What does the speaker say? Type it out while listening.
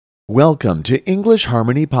Welcome to English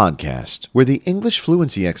Harmony Podcast, where the English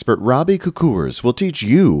fluency expert Robbie Kukurs will teach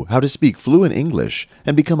you how to speak fluent English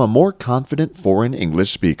and become a more confident foreign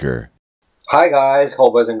English speaker. Hi guys, hello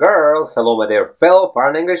boys and girls, hello my dear fellow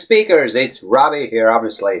foreign English speakers. It's Robbie here,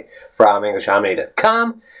 obviously, from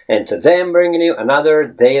EnglishHarmony.com, and today I'm bringing you another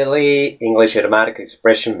daily English idiomatic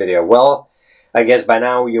expression video. Well, I guess by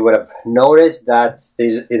now you would have noticed that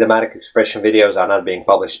these idiomatic expression videos are not being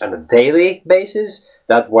published on a daily basis.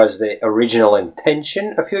 That was the original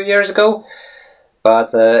intention a few years ago.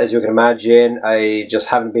 But as you can imagine, I just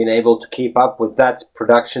haven't been able to keep up with that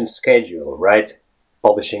production schedule, right?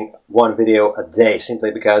 Publishing one video a day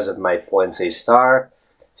simply because of my Fluency Star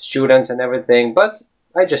students and everything. But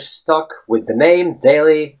I just stuck with the name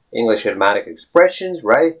Daily English Idiomatic Expressions,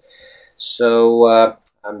 right? So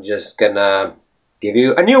I'm just gonna give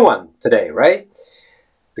you a new one today, right?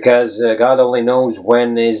 Because God only knows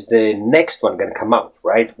when is the next one gonna come out,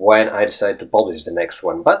 right? When I decide to publish the next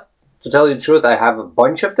one. But to tell you the truth, I have a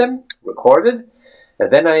bunch of them recorded, and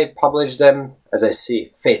then I publish them as I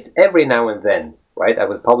see fit every now and then, right? I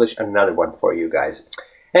will publish another one for you guys.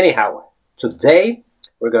 Anyhow, today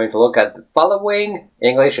we're going to look at the following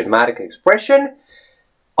English idiomatic expression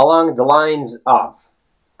along the lines of,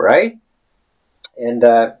 right? And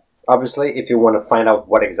obviously, if you want to find out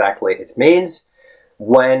what exactly it means,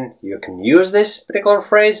 when you can use this particular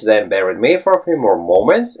phrase, then bear with me for a few more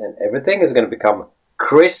moments and everything is going to become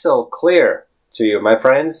crystal clear to you, my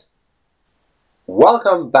friends.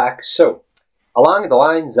 Welcome back. So, along the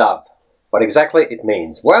lines of what exactly it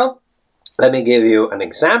means. Well, let me give you an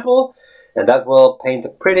example and that will paint a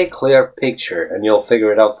pretty clear picture and you'll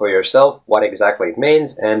figure it out for yourself what exactly it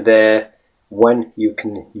means and when you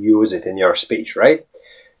can use it in your speech, right?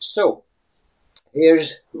 So,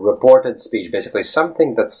 here's reported speech, basically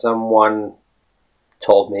something that someone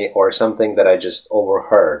told me or something that I just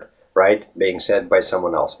overheard, right, being said by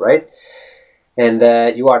someone else, right? And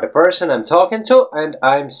you are the person I'm talking to and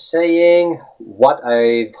I'm saying what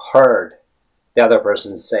I've heard the other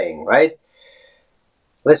person saying, right?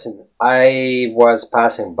 Listen, I was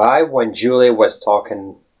passing by when Julie was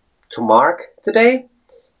talking to Mark today,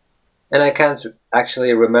 and I can't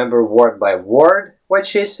actually remember word by word what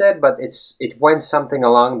she said, but it went something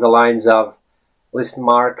along the lines of, listen,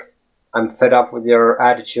 Mark, I'm fed up with your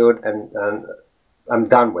attitude and I'm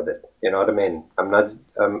done with it. You know what I mean? I'm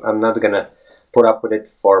not gonna put up with it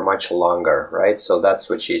for much longer, right? So that's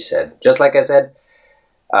what she said. Just like I said,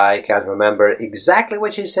 I can't remember exactly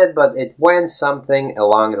what she said, but it went something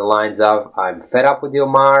along the lines of, I'm fed up with you,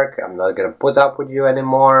 Mark. I'm not gonna put up with you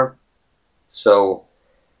anymore. So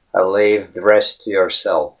I leave the rest to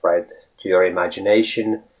yourself, right? To your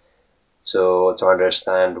imagination, to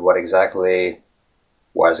understand what exactly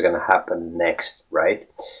was going to happen next, right?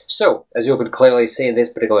 So, as you could clearly see in this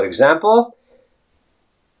particular example,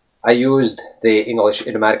 I used the English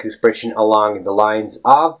idiomatic expression along the lines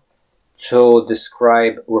of to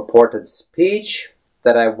describe reported speech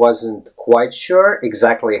that I wasn't quite sure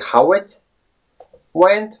exactly how it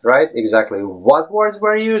went, right? Exactly what words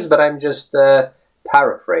were used, but I'm just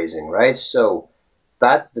paraphrasing, right? So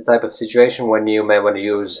that's the type of situation when you may want to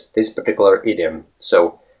use this particular idiom.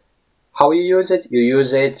 So how you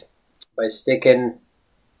use it by sticking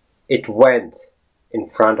it went in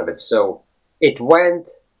front of it. So it went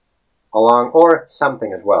along, or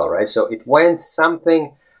something as well, right? So it went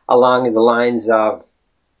something along the lines of,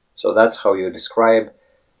 so that's how you describe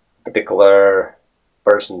a particular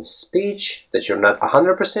person's speech that you're not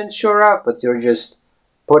 100% sure of, but you're just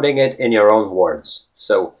putting it in your own words.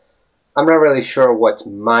 So I'm not really sure what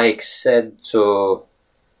Mike said to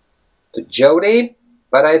Jody,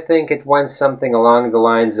 but I think it went something along the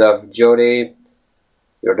lines of, Jody,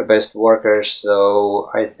 you're the best worker, so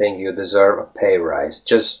I think you deserve a pay rise.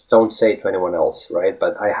 Just don't say it to anyone else, right?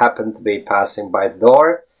 But I happened to be passing by the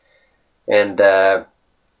door, and I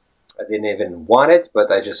didn't even want it,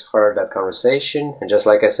 but I just heard that conversation, and just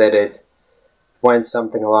like I said, it went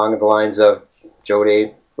something along the lines of,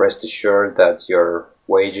 Jody, rest assured that your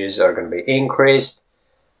wages are going to be increased,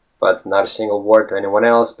 but not a single word to anyone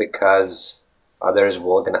else because others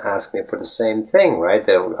will going to ask me for the same thing, right?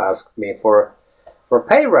 They'll ask me for a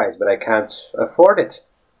pay rise, but I can't afford it.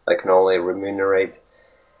 I can only remunerate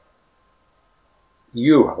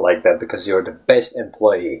you like that because you're the best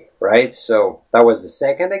employee, right? So that was the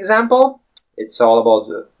second example. It's all about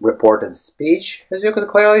the reported speech, as you could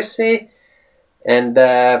clearly see. And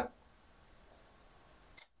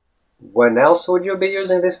when else would you be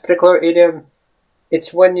using this particular idiom?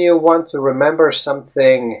 It's when you want to remember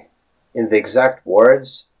something in the exact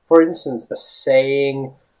words. For instance, a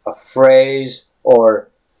saying, a phrase, or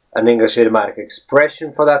an English idiomatic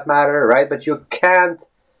expression for that matter, right? But you can't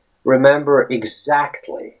remember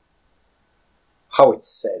exactly how it's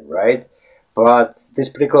said, right? But this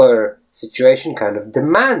particular situation kind of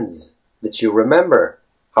demands that you remember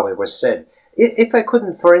how it was said. If I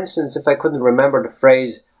couldn't, for instance, if I couldn't remember the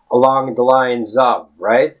phrase along the lines of,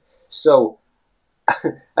 right? So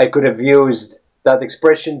I could have used that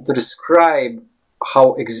expression to describe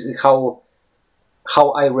how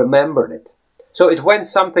I remembered it. So it went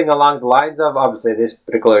something along the lines of, obviously this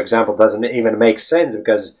particular example doesn't even make sense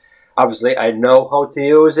because obviously I know how to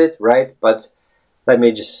use it, right? But let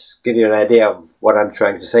me just give you an idea of what I'm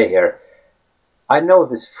trying to say here. I know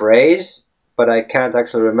this phrase, but I can't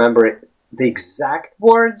actually remember the exact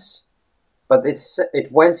words, but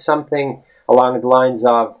it went something along the lines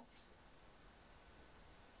of,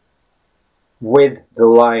 with the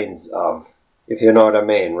lines of, if you know what I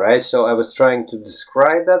mean, right? So I was trying to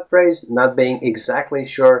describe that phrase, not being exactly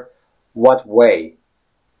sure what way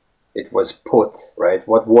it was put, right?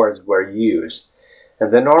 What words were used.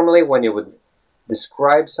 And then normally when you would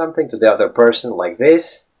describe something to the other person like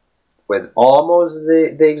this, with almost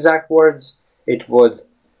the exact words, it would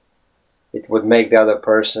make the other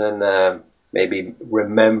person maybe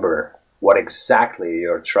remember what exactly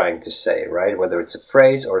you're trying to say, right? Whether it's a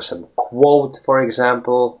phrase or some quote, for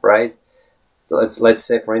example, right? Let's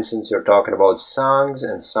say, for instance, you're talking about songs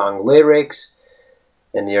and song lyrics,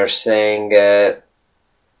 and you're saying,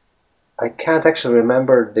 I can't actually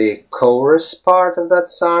remember the chorus part of that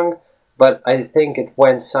song, but I think it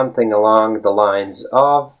went something along the lines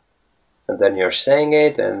of, and then you're saying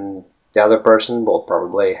it, and the other person will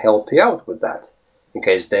probably help you out with that, in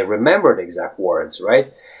case they remember the exact words,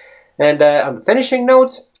 right? And on the finishing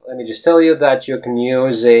note, let me just tell you that you can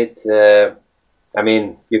use it,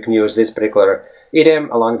 you can use this particular idiom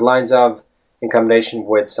along the lines of, in combination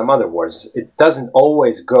with some other words. It doesn't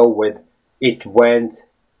always go with, it went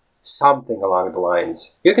something along the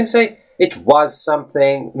lines. You can say, it was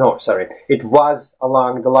something, no, sorry, it was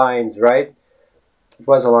along the lines, right? It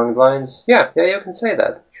was along the lines. Yeah, you can say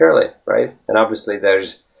that, surely, right? And obviously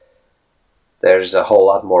there's a whole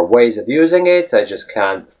lot more ways of using it. I just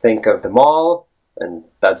can't think of them all, and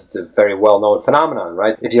that's the very well-known phenomenon,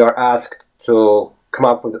 right? If you are asked to come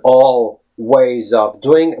up with all ways of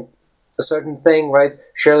doing a certain thing, right,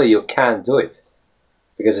 surely you can't do it,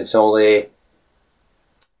 because it's only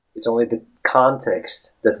the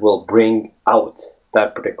context that will bring out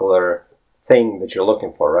that particular thing that you're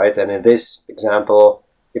looking for, right? And in this example,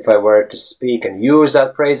 if I were to speak and use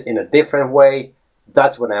that phrase in a different way,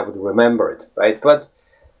 that's when I would remember it, right? But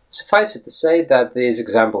suffice it to say that these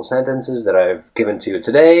example sentences that I've given to you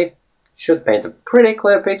today should paint a pretty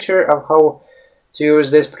clear picture of how to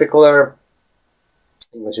use this particular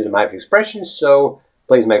English idiomatic expression, so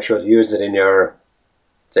please make sure to use it in your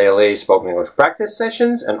daily spoken English practice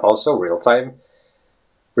sessions and also real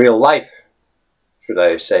life, should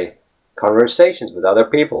I say, conversations with other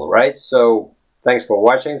people, right? So thanks for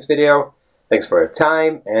watching this video, thanks for your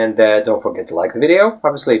time, and don't forget to like the video,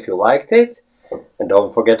 obviously, if you liked it, and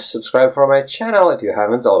don't forget to subscribe for my channel if you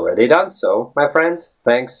haven't already done so, my friends.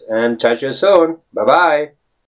 Thanks, and chat to you soon. Bye-bye.